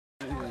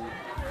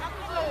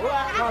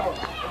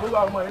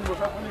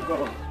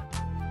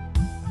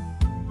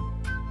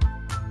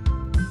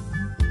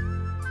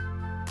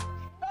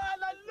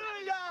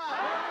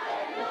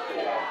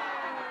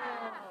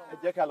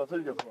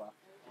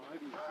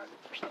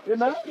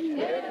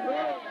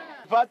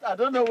But I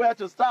don't know where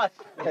to start.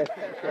 I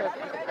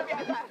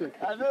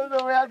don't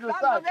know where to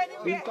start.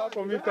 Start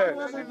from me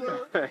first.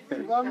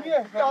 From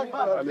here.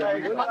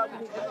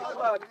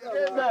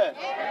 Amen.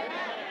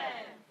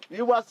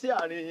 You were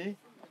saying,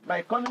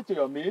 by coming to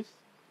your midst,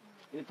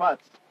 in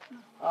fact,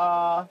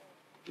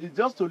 it's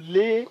just to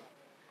lay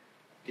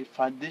a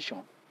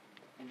foundation.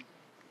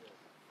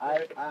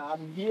 I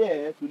am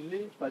here to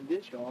lay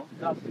foundation.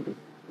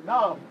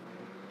 Now,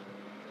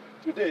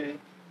 today,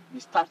 we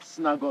start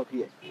synagogue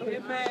here.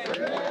 Amen.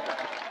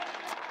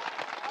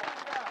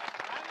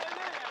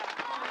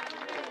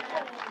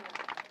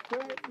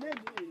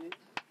 Maybe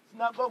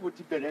synagogue will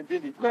be better.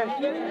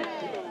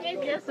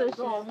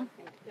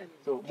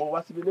 So, mo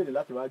wá síbí lónìí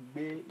láti wá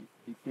gbé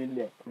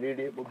ìpìlẹ̀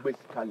rere mo gbé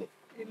sí kalẹ̀.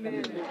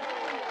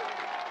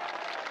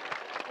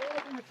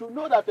 You should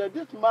know that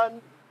this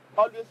man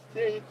always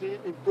say it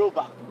in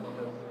Proverbs.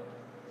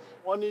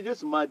 Wọ́n ní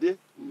Jésù máa dé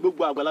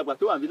gbogbo àgbàlagbà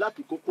tó wà ní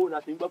láti kókó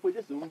láti gbọ́ pé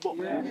Jésù ń bọ̀.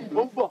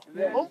 Ó ń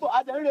bọ̀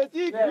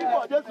adẹ́rẹ́tì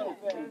ìbọ̀ Jésù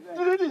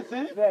tírínì sí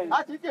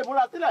àti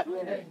ìjẹ̀búra sílẹ̀.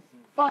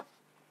 But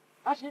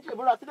a ṣe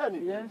ìjẹ̀búra sílẹ̀ ni.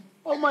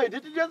 Ó mọ ìdí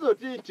tí Jésù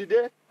ti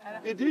dé.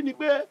 Ìdí ni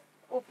pé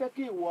ó fẹ́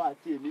kí ìwọ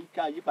àti èmi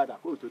ká yí padà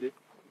kó tó dé.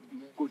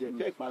 Kò dẹ̀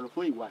fẹ́ ìparun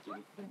fún ìwọ àti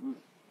èmi.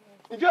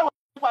 Ǹjẹ́ ìwọ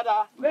yí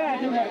padà?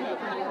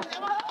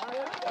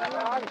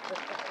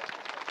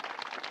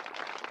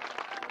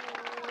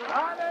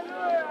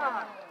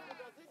 Hallelujah!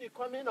 The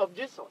coming of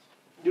Jesus.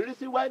 The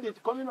reason why the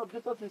coming of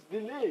Jesus is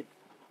delayed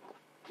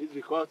is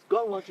because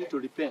God wants you to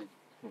repent.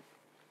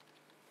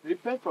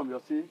 Repent from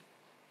your sin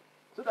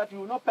so that you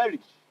will not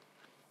perish.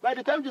 By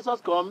the time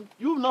Jesus comes,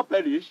 you will not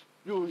perish,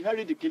 you will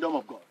inherit the kingdom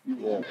of God.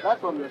 Yeah. Right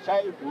from your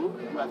childhood,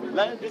 you have been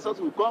lying, Jesus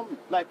will come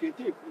like a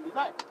thief in the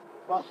night.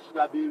 But you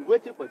have been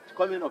waiting for the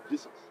coming of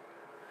Jesus.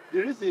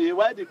 The reason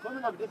why the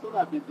coming of Jesus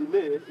has been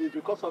delayed is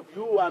because of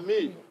you and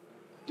me.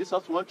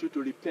 Jesus wants you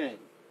to repent.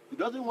 He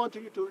doesn't want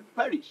you to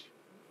perish.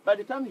 By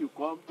the time you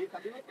come, he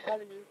can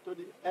carry you to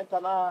the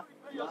eternal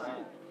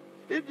sin.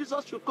 If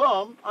Jesus should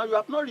come and you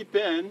have not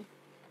repented,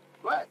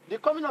 well, the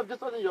coming of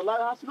Jesus in your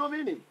life has no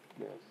meaning.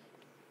 Yes.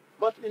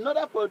 But in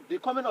order for the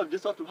coming of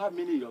Jesus to have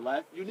meaning in your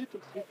life, you need to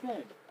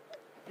repent.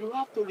 You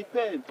have to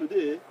repent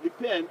today,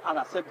 repent and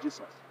accept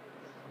Jesus.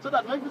 So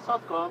that when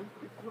Jesus comes,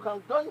 you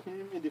can join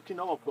him in the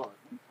kingdom of God.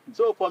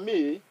 So for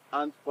me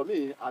and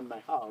my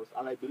house,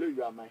 and I believe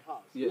you are my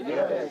house. Yes.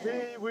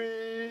 Yes.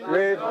 We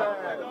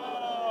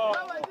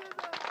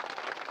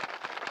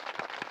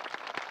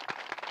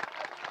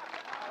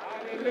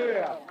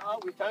Hallelujah. Now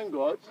we thank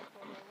God.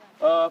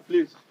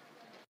 Please.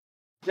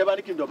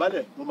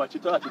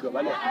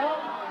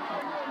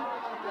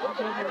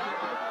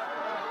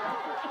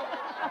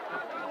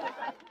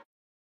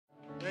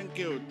 Thank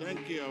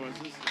you, our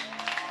sister.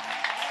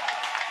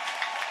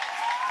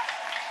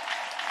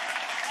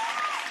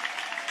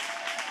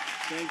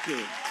 Thank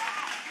you.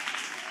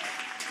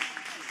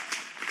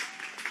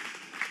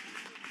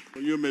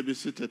 You may be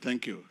seated.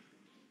 Thank you.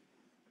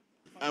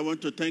 I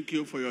want to thank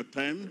you for your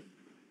time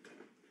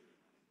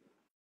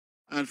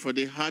and for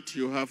the heart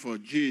you have for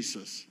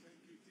Jesus.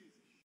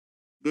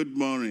 Good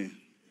morning.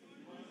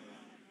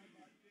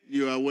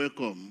 You are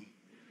welcome.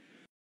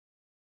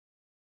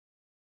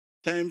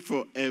 Time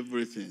for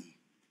everything.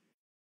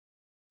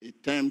 A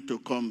time to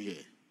come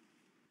here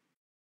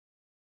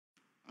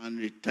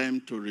and a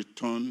time to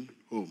return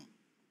home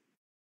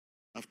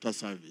after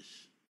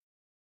service.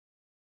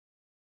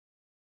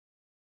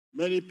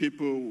 Many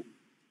people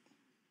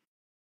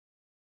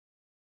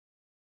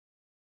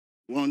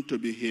want to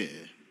be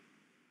here,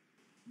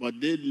 but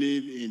they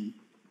live in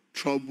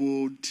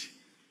troubled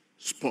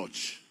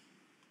spots.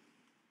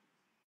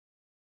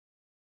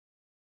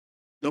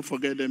 Don't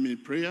forget them in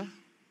prayer.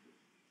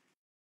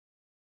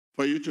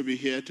 For you to be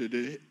here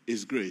today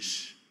is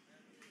grace.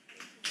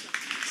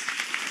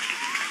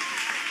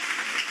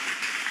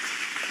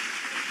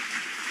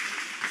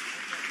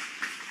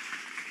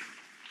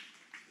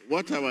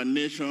 What our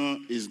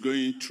nation is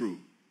going through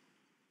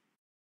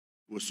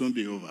will soon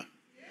be over.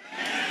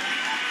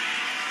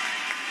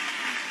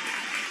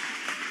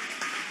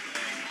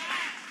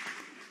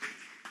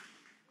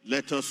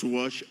 Let us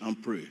watch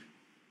and pray.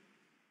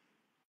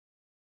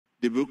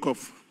 The book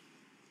of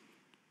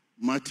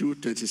Matthew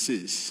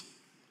 26,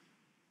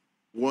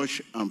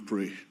 watch and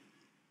pray.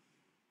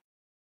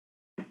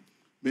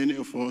 Many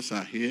of us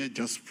are here,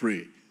 just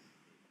pray.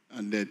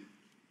 And then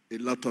a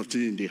lot of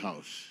things in the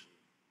house.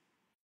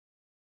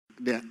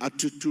 Their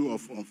attitude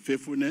of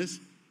unfaithfulness,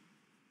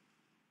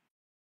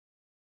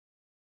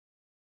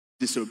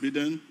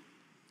 disobedience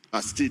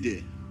are still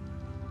there.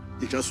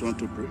 They just want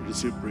to pray,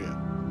 receive prayer.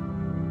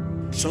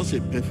 Such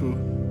a people,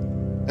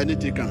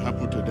 anything can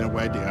happen to them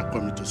while they are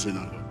coming to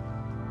synagogue.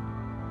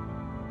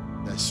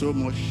 There's so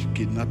much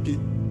kidnapping,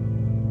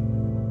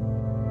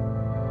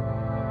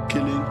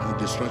 killing, and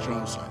destruction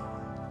outside.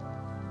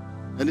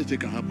 Anything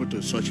can happen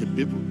to such a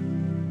people.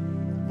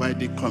 Why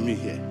they coming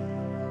here?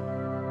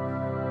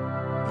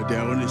 But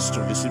their own is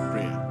to receive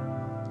prayer.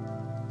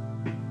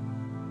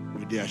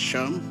 With their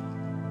sham,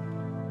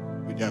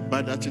 with their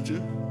bad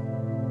attitude,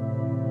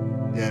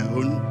 their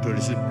own to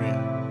receive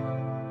prayer.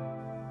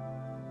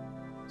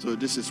 So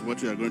this is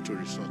what we are going to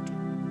resort to.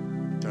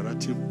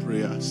 Interactive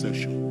prayer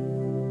session.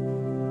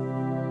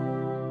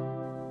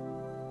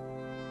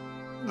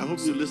 I hope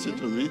you listen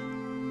to me.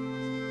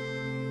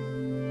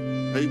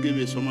 Can you give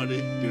me somebody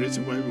the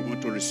reason why we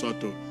want to resort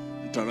to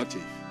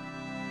interactive?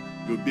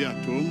 You'll be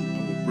at home, I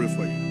will pray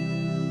for you.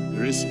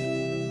 The reason?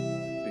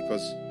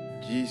 Because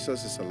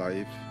Jesus is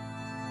alive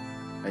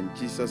and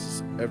Jesus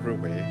is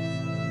everywhere.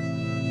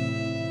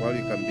 While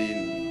you can be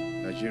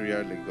in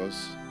Nigeria,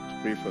 Lagos, to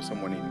pray for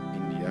someone in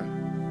India.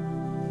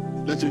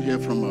 Let you hear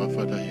from our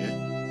Father here.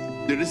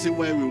 The reason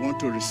why we want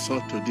to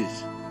resort to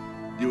this,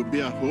 you'll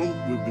be at home,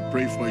 we'll be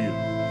praying for you.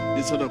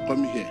 Instead of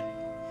coming here.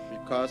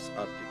 Because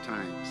of the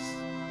times.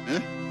 Eh?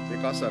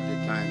 Because of the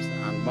times,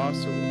 and more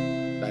so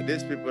that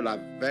these people are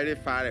very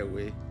far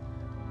away,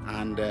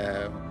 and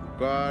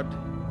God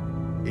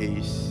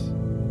is.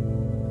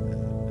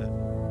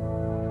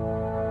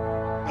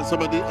 Can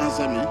somebody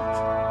answer me?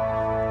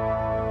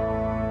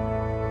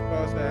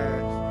 Because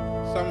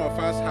some of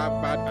us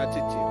have bad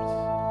attitudes.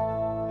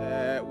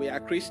 We are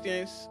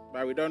Christians,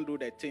 but we don't do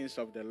the things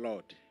of the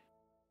Lord.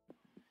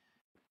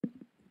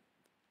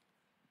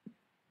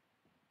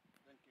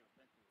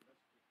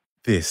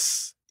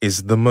 This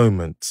is the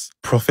moment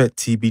Prophet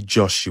TB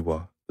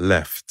Joshua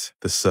left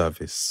the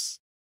service.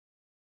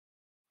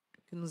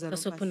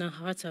 Let's open our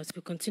hearts as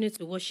we continue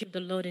to worship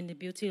the Lord in the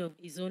beauty of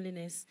His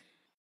holiness.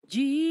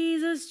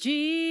 Jesus,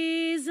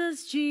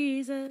 Jesus,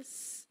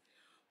 Jesus,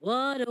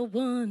 what a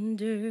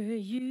wonder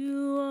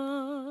you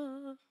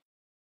are.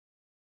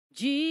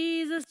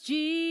 Jesus,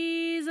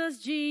 Jesus,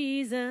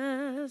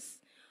 Jesus,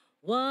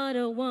 what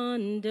a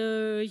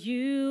wonder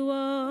you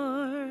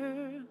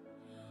are.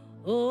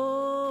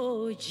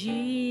 Oh,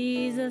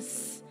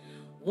 Jesus,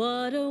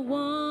 what a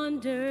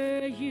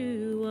wonder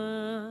you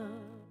are.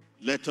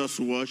 Let us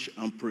wash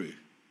and pray.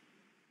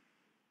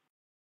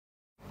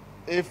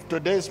 If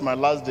today is my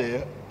last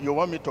day, you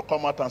want me to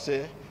come out and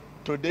say,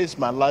 today is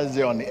my last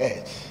day on the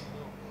earth?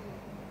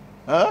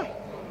 Huh?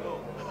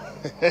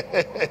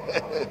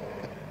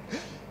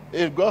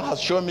 If God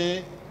has shown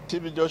me,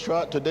 TB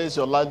Joshua, today is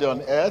your last day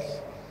on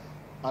earth,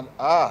 and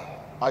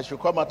I should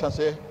come out and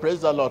say,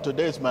 praise the Lord,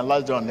 today is my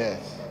last day on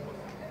earth.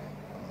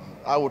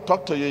 I will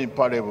talk to you in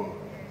parable,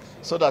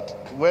 so that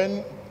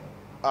when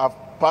I've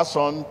passed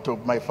on to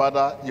my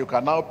Father, you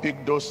can now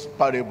pick those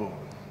parables.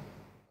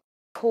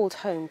 Called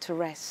home to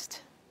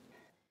rest.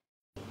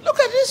 Look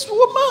at this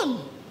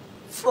woman.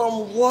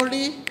 From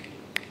worry,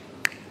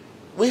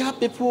 we have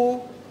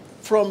people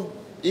from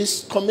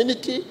this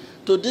community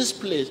to this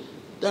place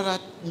that are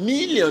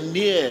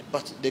millionaires,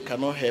 but they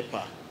cannot help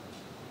her.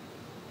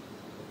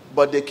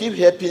 But they keep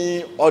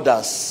helping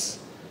others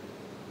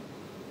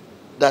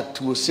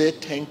that will say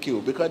thank you,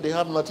 because they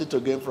have nothing to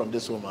gain from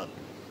this woman.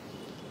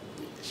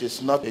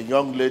 She's not a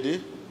young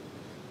lady.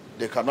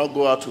 They cannot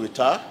go out with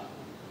her.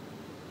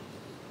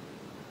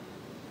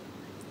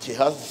 She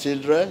has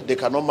children. They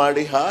cannot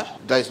marry her.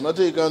 There is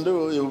nothing you can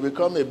do. You will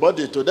become a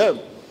body to them.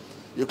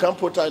 You can't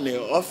put her in an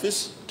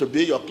office to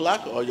be your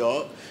clerk or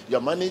your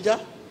manager.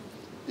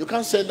 You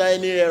can't send her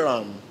anywhere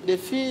around. They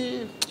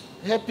feel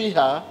helping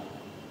her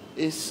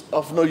is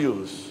of no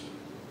use.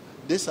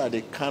 These are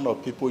the kind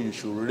of people you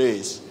should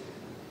raise.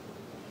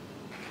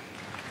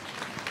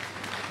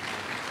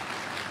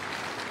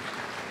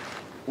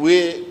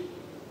 We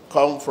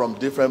come from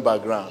different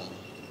backgrounds.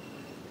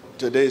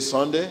 Today is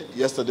Sunday,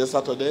 yesterday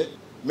Saturday.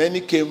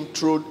 Many came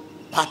through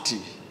party,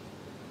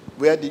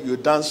 where you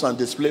dance and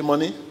display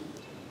money.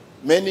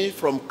 Many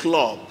from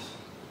club,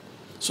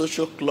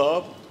 social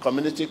club,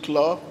 community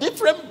club,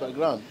 different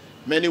background.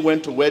 Many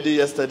went to wedding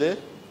yesterday,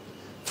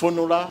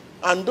 funeral,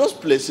 and those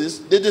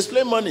places, they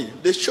display money,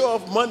 they show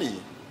off money.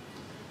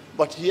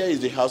 But here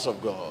is the house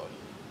of God.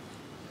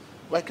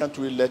 Why can't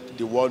we let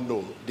the world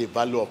know the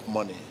value of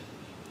money?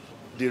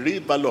 The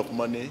real value of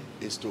money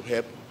is to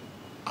help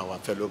our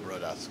fellow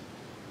brothers.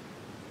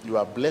 You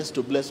are blessed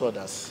to bless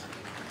others.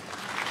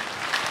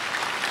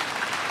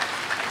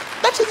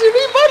 That is the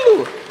real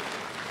value.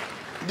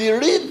 The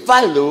real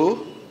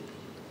value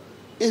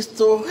is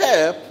to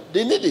help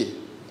the needy.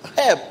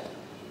 Help.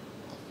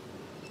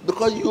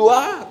 Because you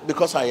are,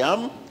 because I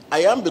am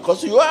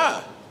because you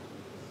are.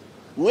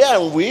 Where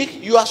I'm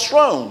weak, you are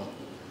strong.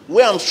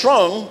 Where I'm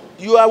strong,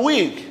 you are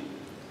weak.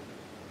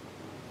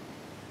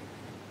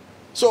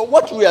 So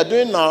what we are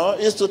doing now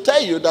is to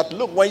tell you that,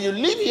 look, when you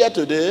live here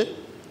today,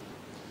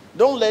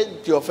 don't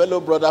let your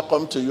fellow brother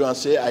come to you and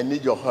say, I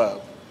need your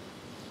help.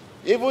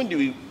 Even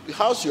the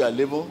house you are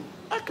living,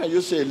 how can you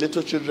see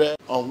little children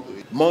on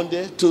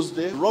Monday,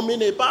 Tuesday,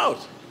 roaming about?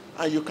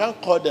 And you can't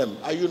call them.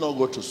 Are you not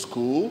go to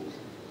school?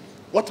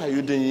 What are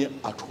you doing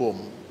at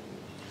home?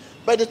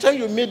 By the time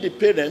you meet the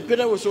parents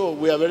will say, oh,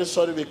 we are very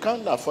sorry, we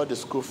can't afford the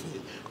school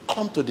fee.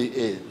 Come to the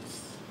aid.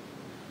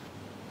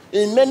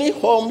 In many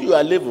homes you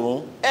are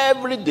living,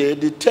 every day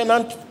the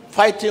tenant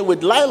fighting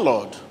with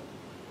landlord.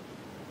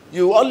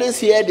 You always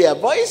hear their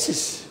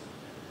voices.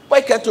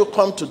 Why can't you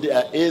come to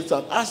their aid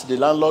and ask the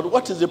landlord,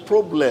 what is the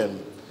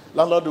problem?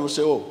 Landlord will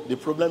say, oh, the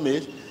problem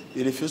is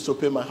he refused to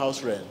pay my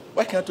house rent.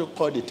 Why can't you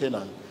call the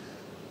tenant?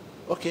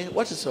 Okay,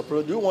 what is the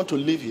problem? Do you want to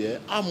live here?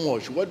 How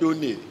much? What do you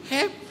need?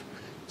 Help.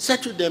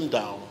 Settle them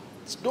down.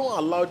 Don't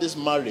allow this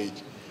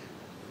marriage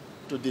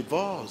to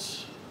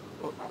divorce.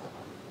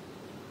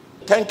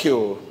 Thank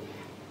you.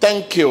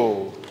 Thank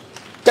you.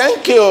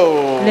 Thank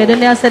you. Il a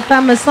donné à cette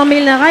femme 100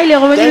 000 naira, il est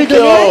revenu lui Thank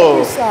donner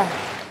you. tout ça.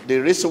 The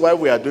reason why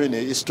we are doing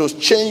it is to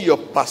change your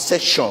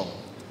perception,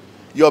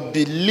 your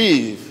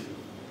belief,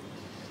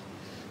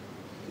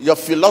 your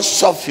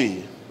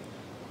philosophy.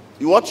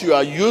 What you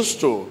are used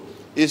to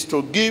is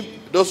to give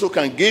those who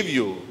can give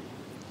you,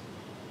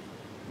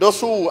 those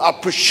who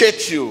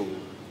appreciate you.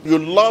 You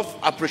love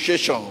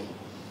appreciation.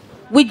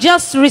 We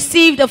just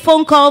received a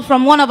phone call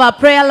from one of our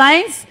prayer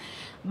lines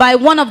by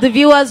one of the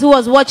viewers who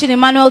was watching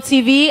Emmanuel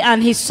TV,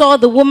 and he saw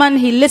the woman,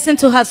 he listened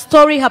to her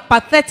story, her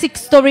pathetic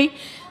story,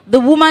 the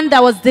woman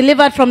that was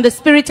delivered from the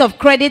spirit of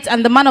credit,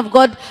 and the man of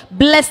God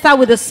blessed her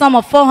with a sum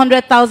of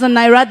 400,000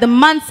 naira. The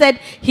man said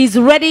he's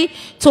ready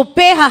to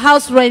pay her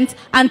house rent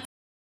and